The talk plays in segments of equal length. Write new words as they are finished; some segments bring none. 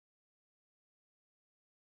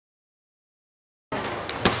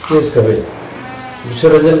Please come in.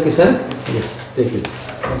 Ranjan Kishan? Yes, take it.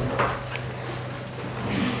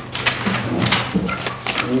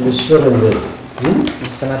 Ranjan.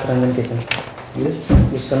 Biswanath Ranjan Kishan. Yes?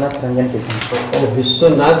 Biswanath Ranjan Kishan. Oh,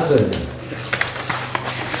 Biswanath Ranjan.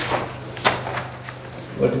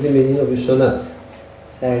 What is the meaning of Biswanath?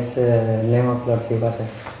 Sir, it's name of Lord Shiva, sir.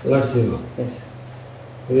 Lord Shiva. Yes.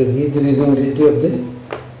 Because he is the leading deity of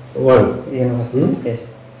the world. Universe. Yes.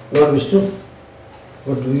 Not Vishnu.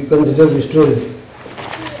 What do you consider Vishnu as?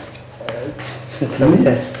 Sorry,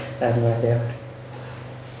 sir. I have no idea.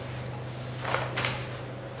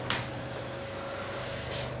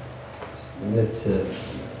 That's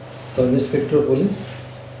Sub-Inspector of Police.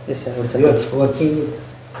 Yes, sir. You are working with?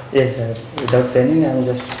 Yes, sir. Without training, I am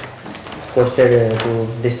just posted to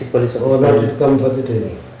district police office. Oh, not yet come for the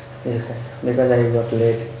training. Yes, sir. Because I got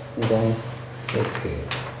late going. Okay.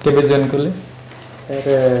 केबे join करले?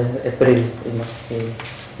 Sir, April. It must be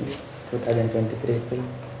 2023 April.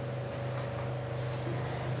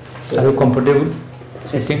 Are you comfortable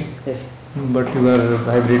sitting? Yes. But you are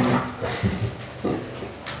vibrating.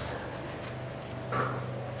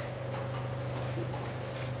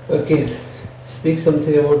 Okay. Speak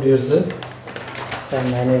something about yourself. Sir,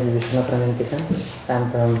 my name is Biswanath Ranjan Kishan. I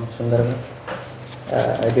am from Sundargarh.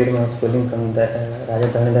 I did my schooling from the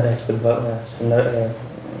Rajadhanidhar High School,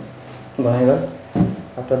 Bengal.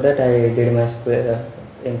 After that, I did my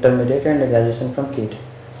intermediate and graduation from KIT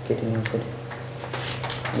University.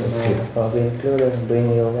 Okay. My hobby include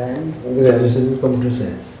doing yoga and Graduation in Computer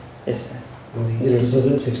Science. yes, sir. In the year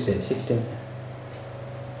 2016. 16, sir.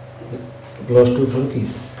 Plus 2 from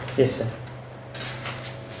KISS. Yes, sir.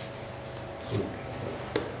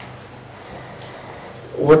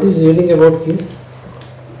 What is unique about KISS?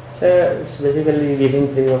 Sir, it's basically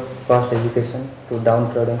giving free of cost education to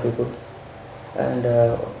downtrodden people and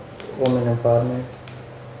women empowerment.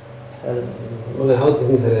 Well, how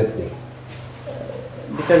things are happening?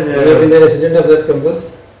 Because You have been a resident of that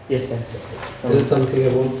campus? yes, sir. Tell something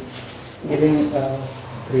about. Giving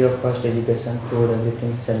free of cost education, food,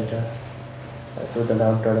 everything, shelter to the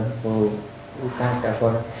downtrodden who can't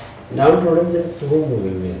afford. Downtrodden means whom we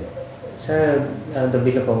will mean? Sir, the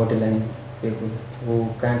below poverty line people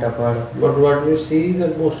who can't afford But what we see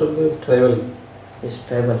that most of the tribal. is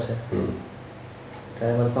tribal, sir.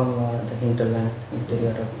 Tribal from the hinterland,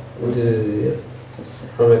 interior of Yes, yes, sir.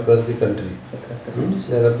 from across the country. Across the country, sir.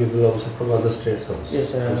 There are people also from other states also.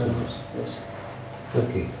 Yes, sir. Also. Yes.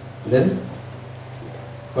 Okay. Then,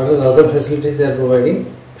 what are the other facilities they are providing?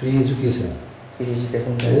 Free education. Free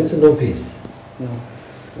education. Means no fees. No.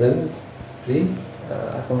 Then, free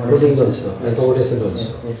Accommodation. clothing also, Yes. accommodation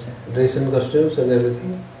also. Yes, sir. Dress and costumes and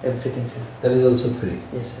everything, Everything, sir. that is also free.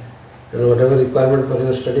 Yes, sir. And whatever requirement for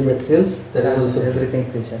your study materials, that is also free. everything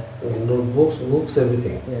free, sir. Notebooks, books,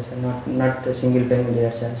 everything. Yes, sir. Not a single penny they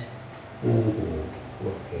are charged.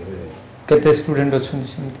 Okay, very good. केते student अछन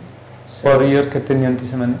सेमती per year केते नियंती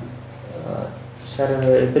से माने sir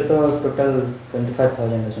ଏବେ ତ total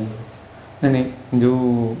 25,000 ଅଛନ୍ତି. नहीं जो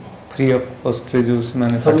फ्री ऑफ कॉस्ट रे जो से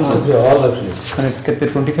माने Some of you all are free. माने केते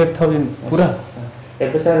 25,000 पूरा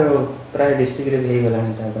ଏବେ सर प्राय डिस्ट्रिक्ट रे भी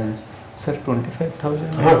गलानी चाह ब्रांच. सर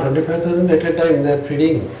 25,000 हाँ 25,000 at a time they are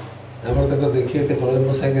feeding. आपण तक देखिए कि थोड़े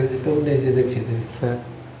मो संगे जितो ने जे देखिए देबे. सर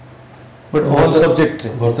बट ऑल सब्जेक्ट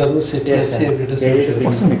रे वर्तमान में सिटी Yes, अच्छी sir. है ब्रिटिश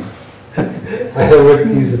Yes, में. sir. I have what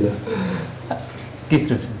keys ना. किस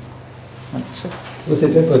तरह से अच्छा वो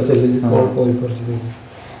सेटे पर चल लीजिए कौन कोई पर चलेगी.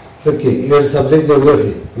 Okay, your subject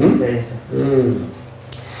geography. Yes, sir. Yes, sir.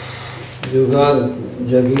 Yoga,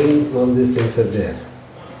 jogging, all these things are there.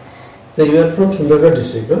 So you are from Sundargarh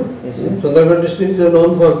district, no? Yes, sir. Sundargarh district is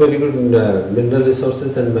known for very good mineral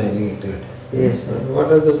resources and mining activities. Yes, sir.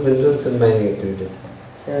 What are those minerals and mining activities?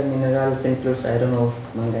 Sir, minerals includes iron ore,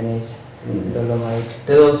 manganese, dolomite.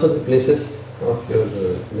 Tell also the places of your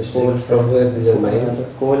district Coal, from where these are mined. The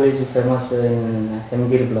coal is famous in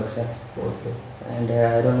Hemgiri block, sir. Okay. And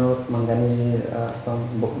iron ore, manganese is from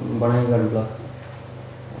Banaigarh block.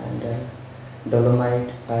 And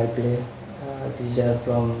dolomite, fire clay, these are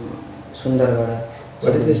from Sundargarh.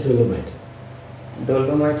 What is this dolomite?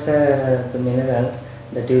 Dolomites are the mineral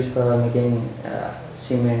that used for making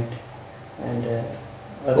cement and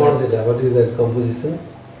What is it? What is that composition?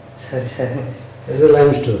 sorry, sir. It is a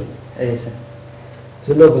limestone. Yes, sir.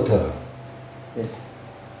 चूना पत्थर. Yes.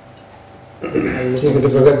 ठीक है,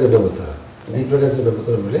 प्रकार चूना पत्थर. दी प्रकार चूना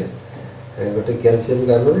पत्थर मिले. गोटे कैल्शियम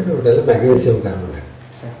कार्बोनेट और गोटे मैग्नीशियम कार्बोनेट.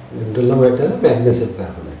 डोलोमाइट है मैग्नीशियम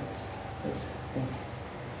कार्बोनेट.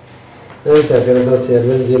 नहीं ताकि तो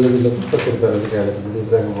चेयरमैन जियोलॉजी लोग पचर पर भी क्या लेते दी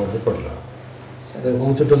प्रकार बोर्ड पे पढ़ लो. तो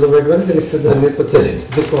कौन सा डोलोमाइट वाले से निश्चित धर्मी पचर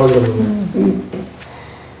से कौन डोलोमाइट.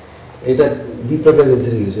 एटा दी प्रकार जिनस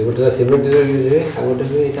यूज हुए गोटे सीमेंट यूज हुए आ गोटे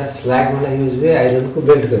भी एटा स्लैग वाला यूज हुए आयरन को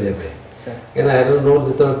बेल्ट करने पे क्या आयरन रोड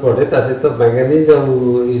जो पड़े ता सहित मैंगनीज और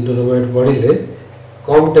डोलोमाइट पड़े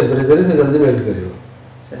कम टेम्परेचर से जल्दी मेल्ट कर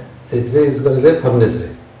से यूज करले फर्नेस रे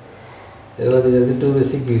एला दे जल्दी टू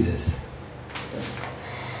बेसिक यूजेस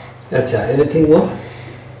अच्छा anything more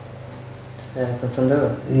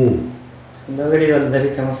Sundargarh is very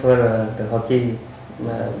famous for the hockey.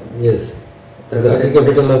 Yes, the hockey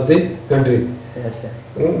capital of the country. Yes, sir.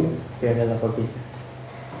 Capital of hockey.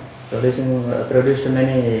 Produced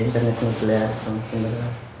many international players from Bengal.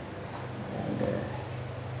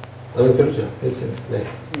 And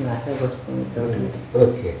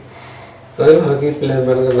okay. So hockey player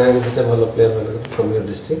from your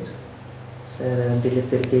district? Sir, Dilip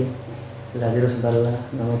Tirki, Lazarus Balla,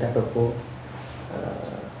 Namita Topo,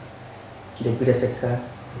 Deputy Secretary.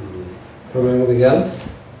 From among the girls?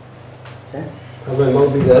 Sir? From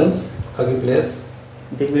among the girls, hockey players?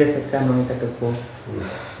 Deputy Secretary, Namita Topo.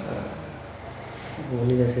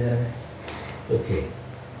 Okay.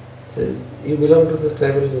 So you belong to the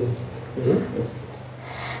tribal? Yes, yes.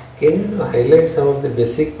 Can you highlight some of the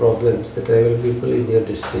basic problems the tribal people in your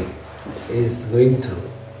district is going through,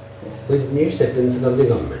 which needs attention of the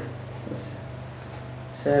government? Yes.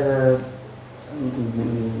 Sir,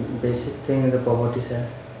 basic thing is the poverty, sir.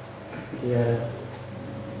 We are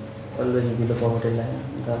always below poverty line.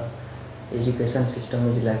 The education system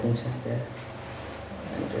is lacking, sir, there.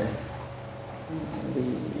 And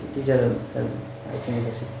these are, I think,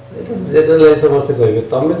 basic. It is generalized समझते कोई भी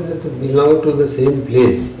तमें to belong to the same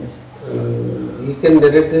place. Yes. You can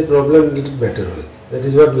narrate the problem a little better way. That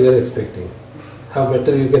is what we are expecting. How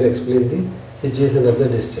better you can explain the situation of the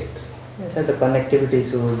district. Yes, sir, the connectivity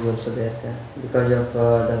issue is also there, sir, because of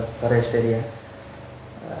the forest area.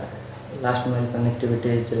 Last mile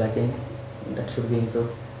connectivity is lacking. That should be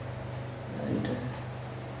improved. And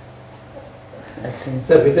I think.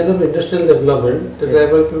 Sir, because of industrial development, the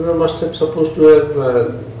tribal people must have supposed to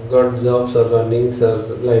have got jobs or earnings or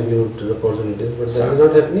livelihood opportunities, but that is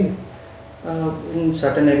not happening. In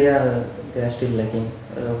certain area, they are still lacking.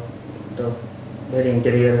 The very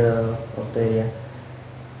interior of the area,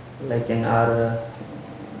 like in our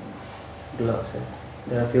blocks,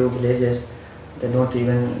 there are few villages they don't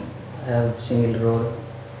even have single road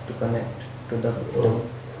to connect to the town.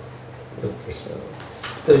 Okay.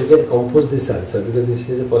 So you can compose this answer because this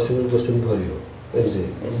is a possible question for you in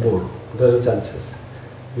the board. There are chances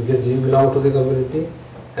because you belong to the community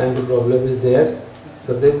and the problem is there.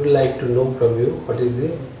 So they would like to know from you what is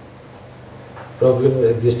the problem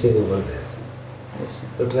existing over there.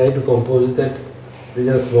 So try to compose that. These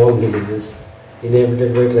are small villages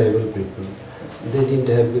inhabited by tribal people. They didn't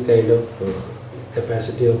have the kind of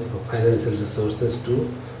capacity of financial resources to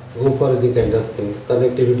go for any kind of thing.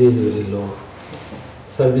 Connectivity is very low.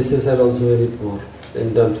 Services are also very poor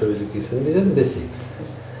in terms of education. These are basics.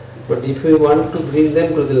 But if we want to bring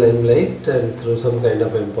them to the limelight and through some kind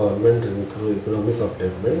of empowerment and through economic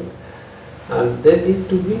upliftment, and they need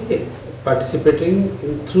to be participating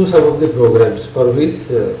through some of the programs for which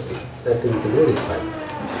that is required.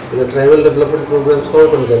 The tribal development programs,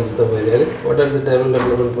 what are the tribal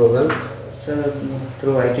development programs? So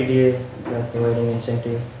through ITDA, they are providing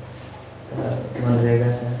incentive,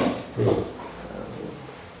 Manrega, sir.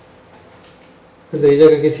 तो ये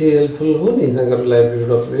जगह किसी helpful हो नहीं ना कर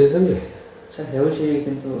library operation में sir है उसी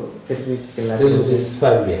किंतु फिर भी लाइब्रेरी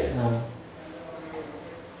स्पार भी है हाँ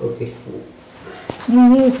okay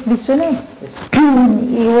Yes, Biswanath,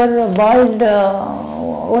 you were bald,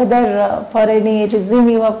 whether for any reason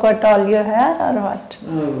you have cut all your hair or what?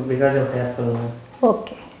 No, because of hair fall.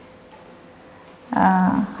 Okay.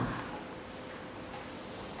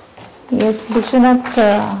 Yes, Biswanath,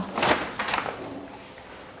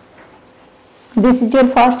 this is your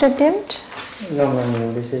first attempt? No,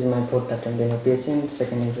 ma'am, this is my fourth attempt in UPSC and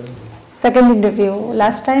second interview. Second interview.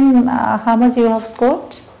 Last time, how much you have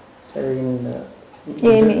scored? Sir,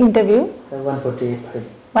 in interview? 145.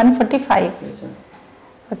 145? Yes, sir.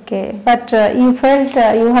 Okay, but you felt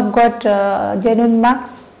you have got genuine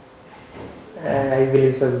marks? I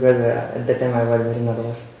believe so because at that time I was very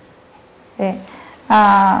nervous. Okay.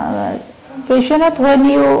 Biswanath, when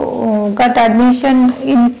you got admission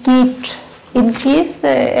in KIT,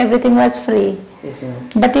 everything was free. Yes, ma'am.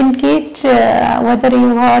 But in KIT, whether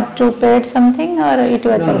you had to pay something or it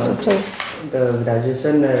was also free? The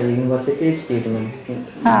graduation university is KIT, ma'am.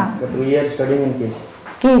 But we are studying in KIT.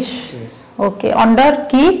 KIT? Yes. Okay, under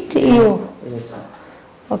KIT you? Yes, sir.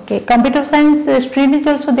 Okay, computer science stream is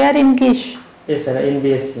also there in KIT? Yes, sir, in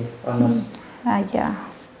BSc honors. Yeah.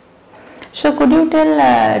 So could you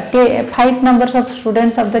tell 5 numbers of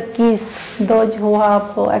students of the KIS, those who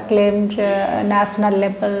have acclaimed national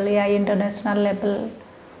level, yeah, international level?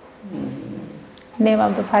 Name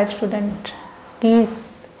of the 5 students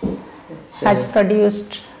KIS has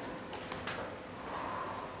produced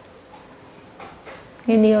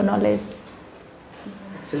in your knowledge.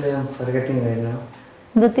 Actually, I am forgetting right now.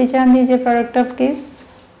 Duti Chand is a product of KIS.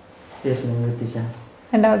 Yes, ma'am, Duti Chand.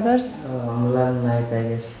 And others? Amlan Naik, I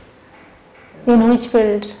guess. In which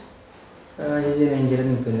field? He's in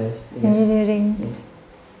engineering field. Yes. Engineering. Yes.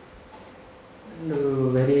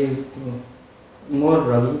 And, very more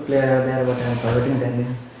rugby player are there, but I am forgetting their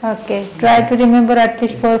name. Okay. Try to remember at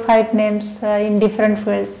least 4 or 5 names in different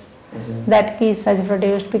fields Yes, that KIS has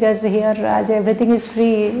produced, because here as everything is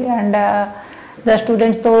free and the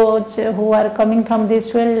students, those who are coming from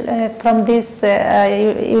this field, from this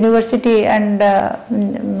university, and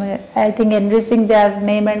I think enriching their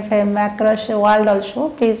name and fame across the world also,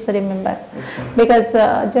 please remember. yes,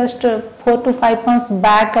 Because just 4 to 5 months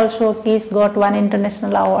back also KIS got one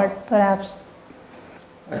international award, perhaps.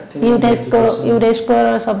 I think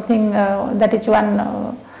UNESCO or something, that is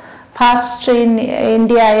one first in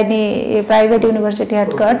India any private university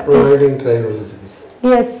had got. Providing tribal education.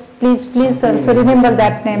 Yes. Please, sir. So remember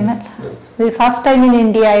that name. The first time in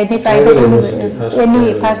India, any private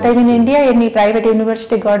university, first time in India, any private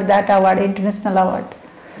university got that award, international award.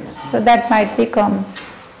 So that might become.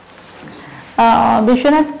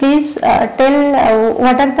 Biswanath, please tell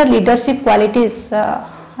what are the leadership qualities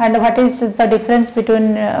and what is the difference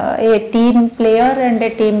between a team player and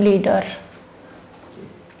a team leader?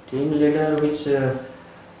 Team leader, which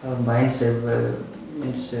binds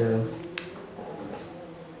means.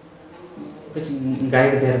 Which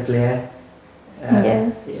guide their player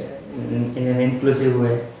Yes. in an inclusive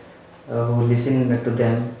way, who listen to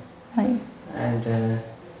them Right. and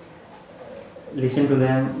listen to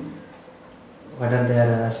them, what are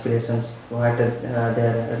their aspirations, what are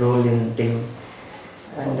their role in team,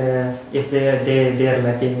 and if they are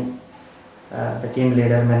lacking, the team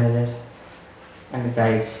leader manages and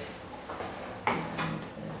guides.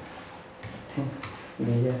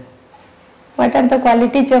 These are What are the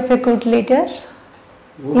qualities of a good leader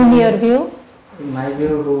in your view? In my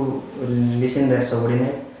view, who will listen their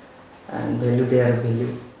subordinate and value their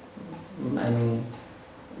value. I mean,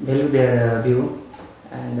 value their view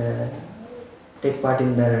and take part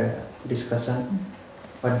in their discussion.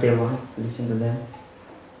 What they want, listen to them.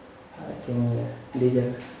 I think these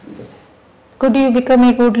are. Could you become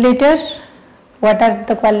a good leader? What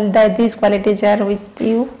are these qualities are with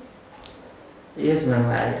you? Yes, ma'am,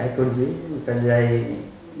 I could be, because I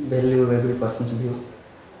value every person's view.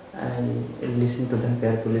 I listen to them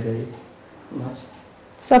carefully very much.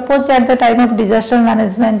 Suppose at the time of disaster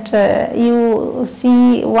management, you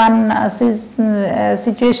see one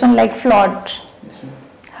situation like flood. Yes, ma'am.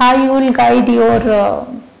 How you will guide your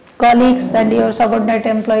colleagues and your subordinate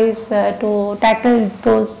employees to tackle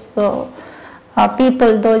those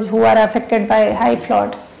people, those who are affected by high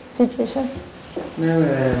flood situation?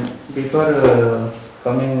 Ma'am, before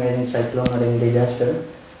coming in cyclone or in disaster,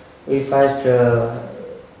 we first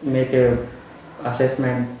make a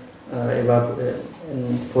assessment about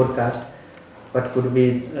forecast what could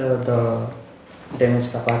be the damage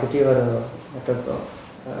capacity or what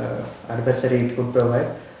adversary it could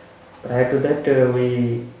provide. Prior to that,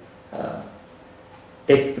 we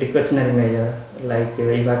take precautionary measure like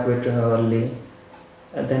evacuate early.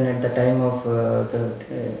 Then at the time of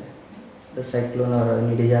the cyclone or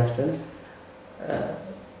any disaster,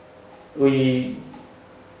 we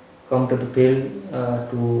come to the field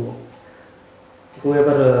to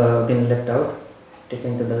whoever been left out,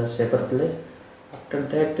 taken to the safer place. After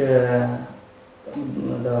that,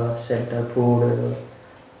 the shelter, food,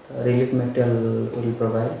 relief material will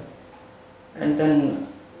provide, and then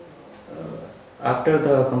after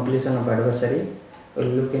the completion of adversary, we'll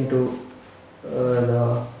look into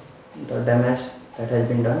the damage that has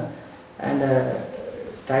been done and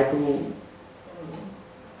try to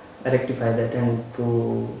rectify that and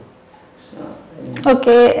to.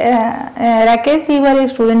 Okay, Rakesh, you are a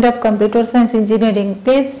student of computer science engineering.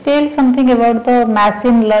 Please tell something about the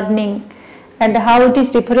machine learning and how it is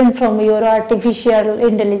different from your artificial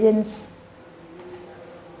intelligence.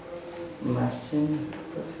 Machine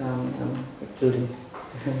actually.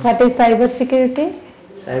 What is cyber security?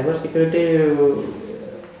 Cyber security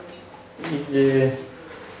is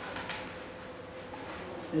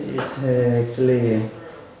it's actually.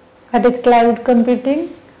 What is cloud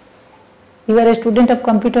computing? You are a student of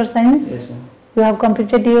computer science. Yes, ma'am. You have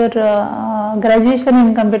completed your graduation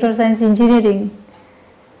in computer science engineering.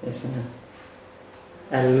 Yes, ma'am.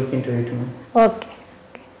 I'll look into it, ma'am. Okay.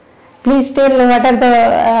 Please tell what are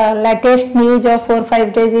the latest news of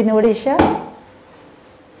 4-5 days in Odisha?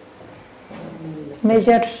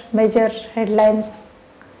 Major headlines.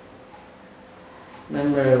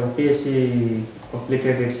 Ma'am, UPSC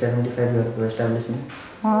completed its 75 year of establishment.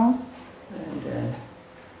 And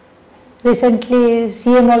recently,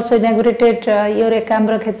 CM also inaugurated your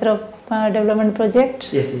Ekambra Khetra development project.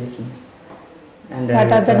 yes, ma'am. And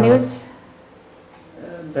What are the news?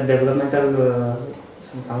 The developmental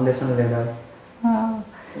some foundation laid out.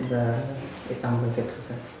 The Ekambra Khetra,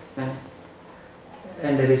 sir.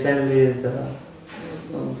 And recently the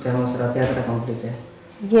famous Rath Yatra completed.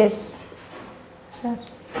 Yes, sir.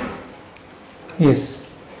 Yes,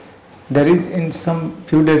 there is in some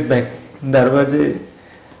few days back there was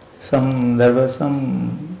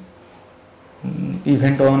some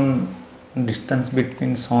event on distance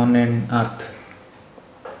between sun and earth.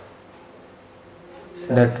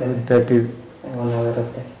 That is I'm unaware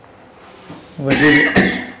of that. what is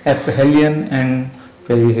aphelion and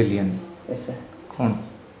perihelion. Yes, sir. Count.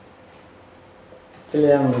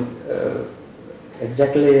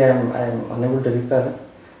 Actually, I'm unable to recall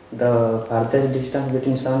the farthest distance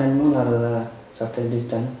between sun and moon or the shortest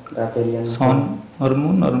distance, the perihelion. Sun or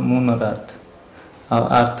moon or earth,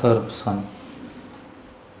 earth or sun.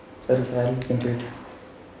 Sorry, sir, I'll look into it.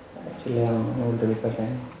 Actually, I'm unable to recall that.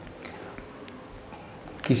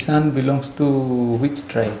 Kishan belongs to which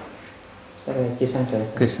tribe? Sir, Kishan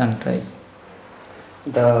tribe. Kishan tribe.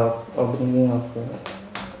 The upbringing of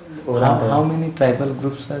How many tribal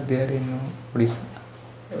groups are there in Odisha?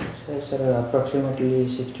 Sir, approximately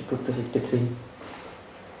 62 to 63.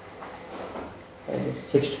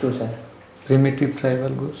 62, sir. Primitive tribal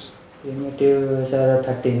groups? Primitive, sir,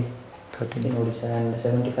 13 13. in Odisha and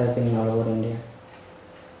 75 in all over India.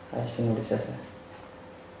 Highest in Odisha, sir.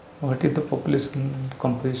 What is the population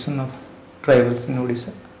composition of tribals in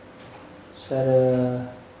Odisha? Sir,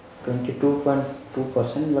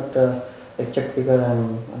 22.2%, but exact figure I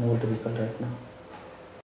am unable to recall right now.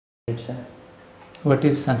 Right, sir. What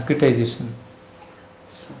is Sanskritization?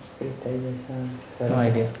 Sanskritization, sir. No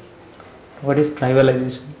idea. What is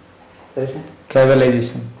tribalization? Sorry, sir.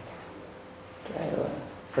 Tribalization.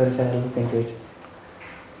 Sorry, sir, I'll look into it.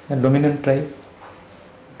 A dominant tribe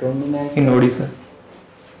Dominant in Odisha.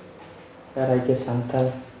 Sir, I guess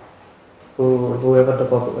Santhal, whoever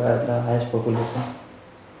the highest population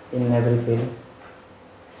in every field.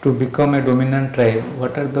 To become a dominant tribe,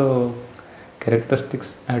 what are the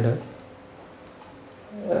characteristics added?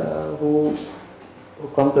 Who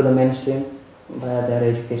come to the mainstream via their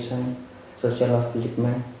education, social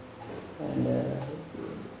upliftment, and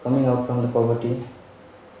coming out from the poverty.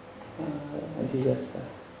 These are,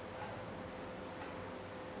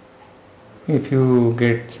 If you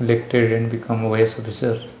get selected and become a vice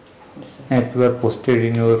officer, and if you are posted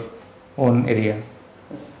in your own area,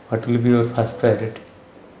 what will be your first priority?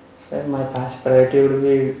 Sir, my first priority would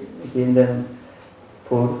be giving them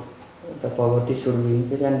food, the poverty should be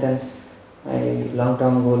increased, and then my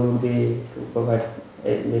long-term goal would be to provide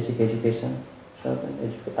basic education. So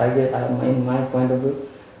I guess in my point of view,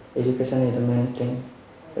 education is the main thing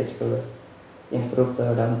which could improve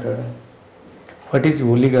the downtrodden. What is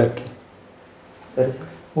oligarchy? Sorry, sir.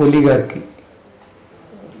 Oligarchy.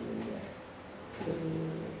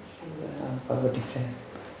 Politics, sir.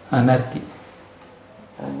 Anarchy.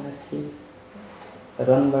 Anarchy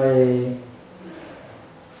run by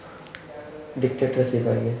dictatorship,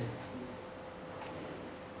 I guess.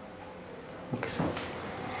 Okay, sir.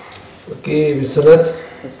 Okay, Biswanath,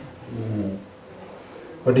 Yes, sir.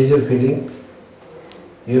 what is your feeling?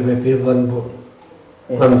 You have appeared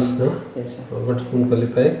Yes, once, sir. no? Yes, sir. But couldn't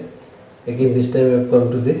qualify. Again, this time you have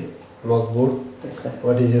come to the mock board. Yes, sir.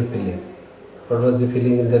 What is your feeling? What was the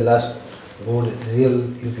feeling in the last board, real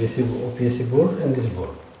UPSC, OPSC board and this board?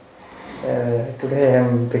 Today I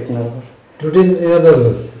am a bit nervous. Today you are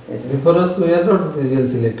nervous. Yes, sir. Before us, we are not the real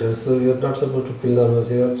selectors, so you are not supposed to feel nervous.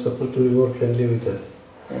 You are supposed to be more friendly with us.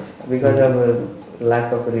 Yes, sir. Because of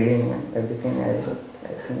lack of reading and everything, I think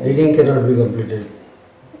Reading cannot be completed.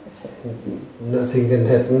 Yes, sir. Nothing can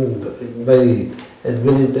happen by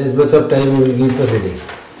as much of time you will give for reading.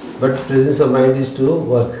 But presence of mind is to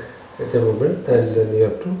work at a moment, and then you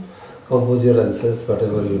have to compose your answers,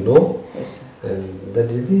 whatever you know, Yes, sir. and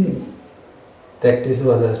that is the tactics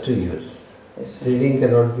one has to use. Yes, sir. Reading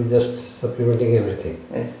cannot be just supplementing everything.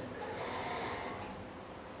 Yes.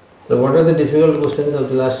 So what are the difficult questions of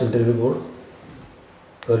the last interview board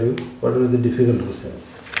for you? What were the difficult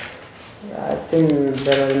questions? I think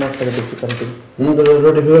there are not very difficulty. There were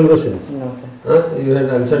no difficult questions. No, sir. You had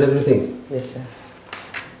answered everything. Yes, sir.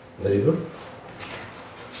 Very good.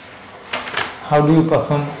 How do you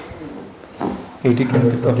perform? 80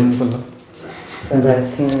 केमती perform कलो? Sir, I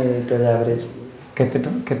think it was average.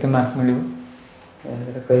 केते mark मिलिबो?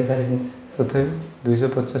 कोई बात नहीं. तथापि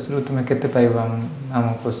 250 रु तुम केते पाइबो आम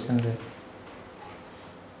क्वेश्चन रे?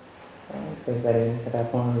 कोई बात नहीं. सर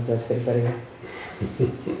आप जज कर पारेंगे.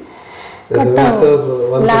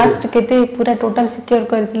 लास्ट केते पूरा total secure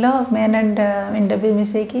करथिलो main and interview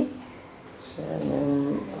मिसे की? सर मैं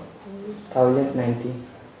 1090.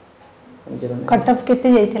 कट ऑफ केते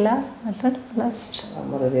जाइथिला अटर लास्ट?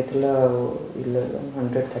 हमर जाइथिला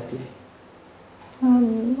 1130.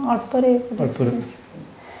 अल्प रे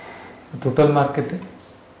टोटल मार्क केते?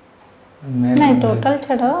 नहीं total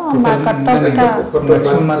छड़ो cut off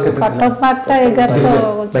maximum mark केते? कट ऑफ मार्क ता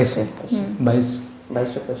 1122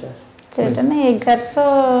 2250. सेटा नहीं 1100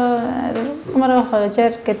 हमर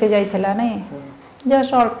 1000 केते जाइथिला नहीं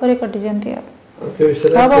जस्ट अल्प रे कटि जंती अब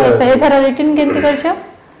एथर रिटन केंति करछ?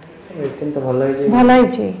 रिटन तो भलो है. भलो है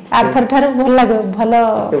आर्थर ठार भल लाग भलो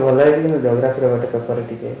है कि ज्योग्राफी रे गोटे पेपर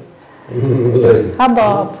टिके हब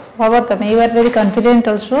तुम you are very confident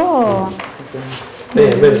also.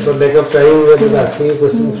 For lack of time, we are asking you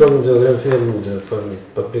questions from geography and from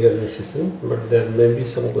public administration, but there may be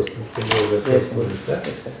some questions in geography for Odisha.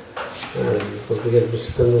 Public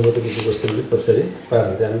administration में तो किसी question भी पचारे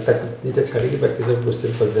पारंते हम तक दिटा छाड़ी की बाकी सब क्वेश्चन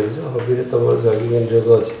पचारे जो हॉबी रे तमर जॉगिंग एंड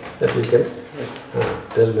योगा अछि that we can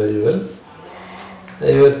tell very well.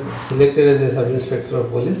 You were selected as a sub inspector of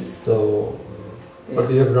police, so but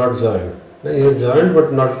you have not joined. No, you have joined but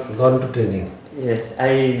not gone to training. Yes, I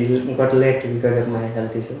got late because of my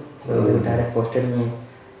health issue. So they direct posted me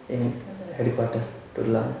in headquarters to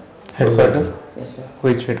learn. Headquarter? Yes, sir.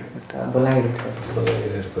 Which headquarter? Bolangir headquarters.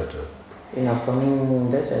 Bolangir headquarter. In upcoming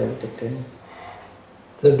days, I will take training.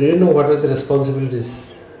 So, do you know what are the responsibilities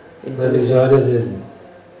when you join as a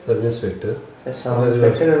sub inspector? The sub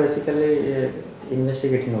inspector are basically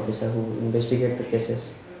investigating officer who investigate the cases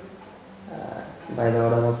by the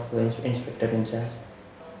order of inspector in charge.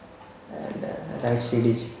 And write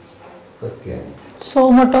CDs. Okay.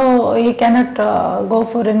 So moto he cannot go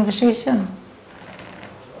for investigation.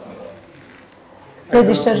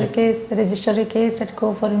 Register a case and go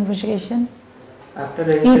for investigation. After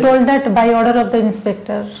he told that by order of the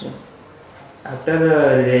inspector. After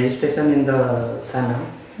registration in the Thana,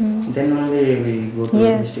 then only we go to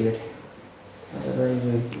investigate.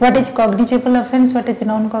 What is cognizable offence? What is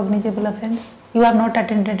non-cognizable offence? You have not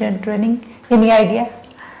attended a training. Any idea?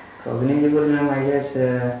 Cognizable, ma'am, I guess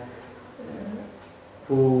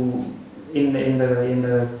who in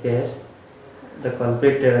the case the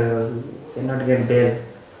culprit cannot get bail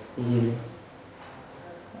easily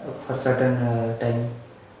for certain time.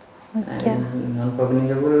 Okay. And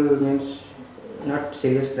non-cognizable means not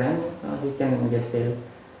serious crime. He can get bail.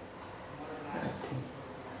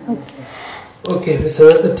 Okay, so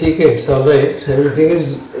ठीक है, it's all right. Everything is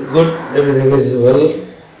good. Everything is well.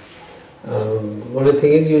 Only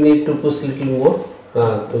thing is you need to push little more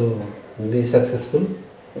to be successful.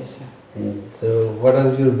 Yes, sir. So what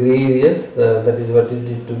are your grey areas? That is what is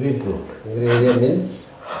need to be improved. Grey area means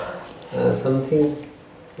something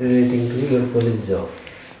relating to your police job.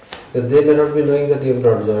 So they may not be knowing that you have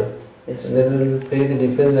not joined. Yes. And then will play the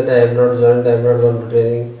defense that I have not joined, I have not gone to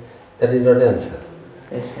training. That is not the answer.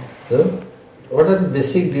 Yes, sir. So what are the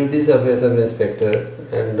basic duties of a sub inspector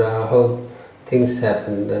and how things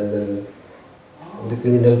happen and then the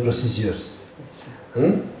criminal procedures.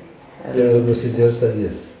 Criminal procedures are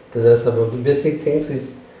yes. Those are some of the basic things which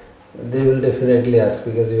they will definitely ask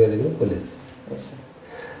because you are in the police. Yes, sir.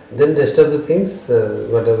 Then rest of the things,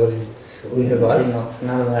 whatever we have asked.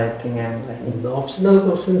 Optional, I think I am like. The optional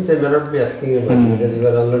questions they may not be asking you much because you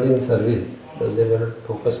are already in service. So they may not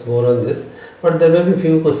focus more on this. But there may be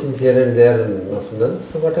few questions here and there in optionals.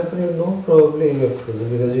 So whatever you know, probably you have to do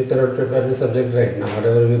because you cannot prepare the subject right now.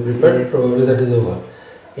 Whatever you prepared, probably that is over.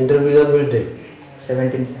 Interview on will take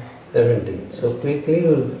 17, sir. 17. So quickly,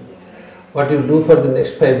 what you do for the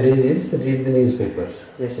next 5 days is read the newspapers.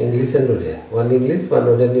 Yes. English and Odia. One English, one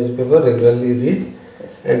Odia newspaper regularly read.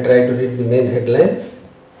 Yes. And try to read the main headlines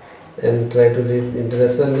and try to read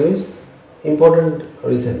international news, important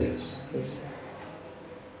Odisha news. Yes.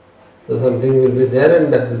 So something will be there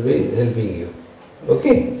and that will be helping you.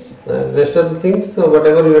 Okay. Rest of the things, so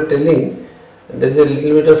whatever you are telling, there is a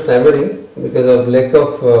little bit of stammering because of lack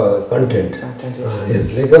of content.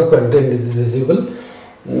 Yes, lack of content is visible.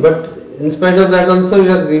 But in spite of that also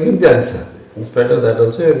you are giving the answer. In spite of that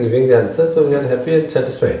also you are giving the answer. So we are happy and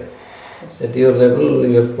satisfied. At your level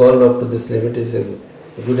you have gone up to this limit is a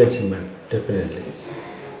good achievement, definitely.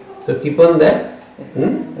 So keep on that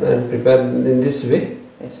and prepare in this way.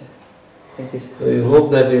 Yes, sir. Thank you. So we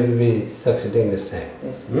hope that you will be succeeding this time.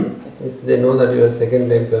 Yes. If they know that you are second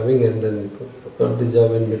time coming and then got the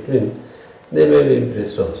job in between, they may be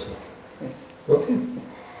impressed also. Yes. Okay.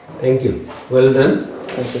 Thank you. Well done.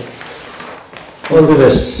 Thank you. All the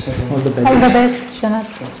best. All the best. All the best,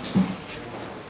 Biswanath.